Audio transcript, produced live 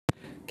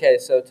Okay,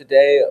 so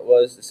today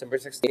was December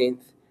 16th,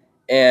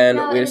 and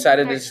No, we it was the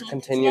decided to 13th.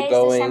 continue Today is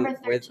going December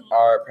with 13th.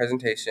 our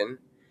presentation.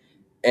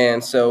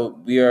 And so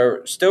we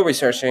are still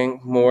researching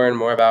more and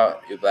more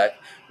about UBLEC.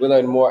 We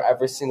learn more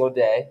every single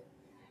day,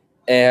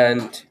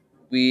 and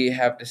we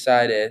have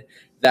decided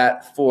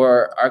that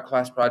for our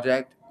class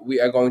project,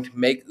 we are going to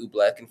make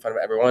UBLEC in front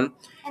of everyone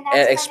And and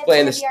that's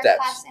explain kind the of going to be our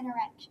class steps.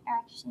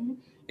 interaction.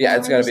 Yeah, And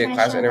it's we're going to just be a gonna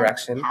class show them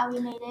interaction. how we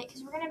made it,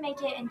 because we're going to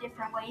make it in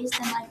different ways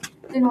than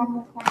like the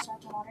normal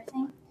cornstarch and water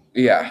thing.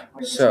 Yeah,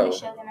 We're just going to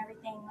so show them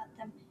everything, let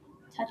them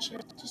touch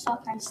it, just all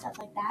kinds of stuff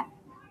like that.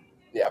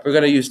 yeah, we're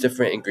going to use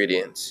different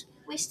ingredients.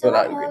 We still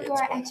Well, don't not know who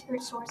ingredients, our but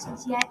expert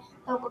sources yet,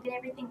 but we'll get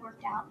everything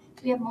worked out.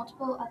 We have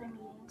multiple other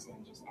meetings,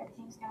 and just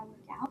everything's going to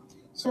work out.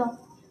 So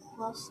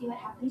we'll see what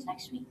happens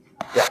next week.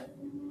 yeah.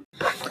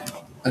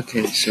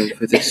 Okay, so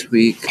for this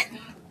week,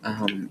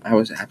 I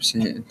was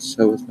absent, and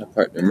so was my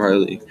partner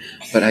Marley,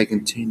 but I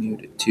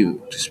continued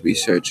to just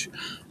research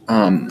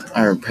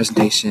our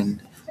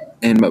presentation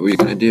and what we're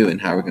gonna do and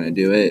how we're gonna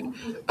do it.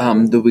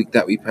 The week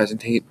that we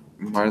presentate,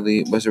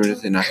 Marley was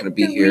originally not gonna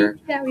be here.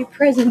 That we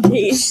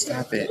presentate.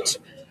 Stop it.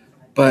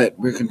 But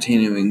we're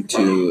continuing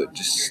to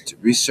just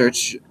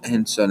research,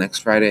 and so next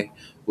Friday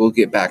we'll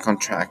get back on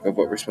track of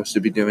what we're supposed to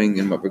be doing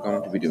and what we're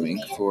going to be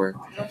doing for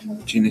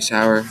Genius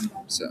Hour.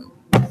 So,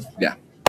 yeah.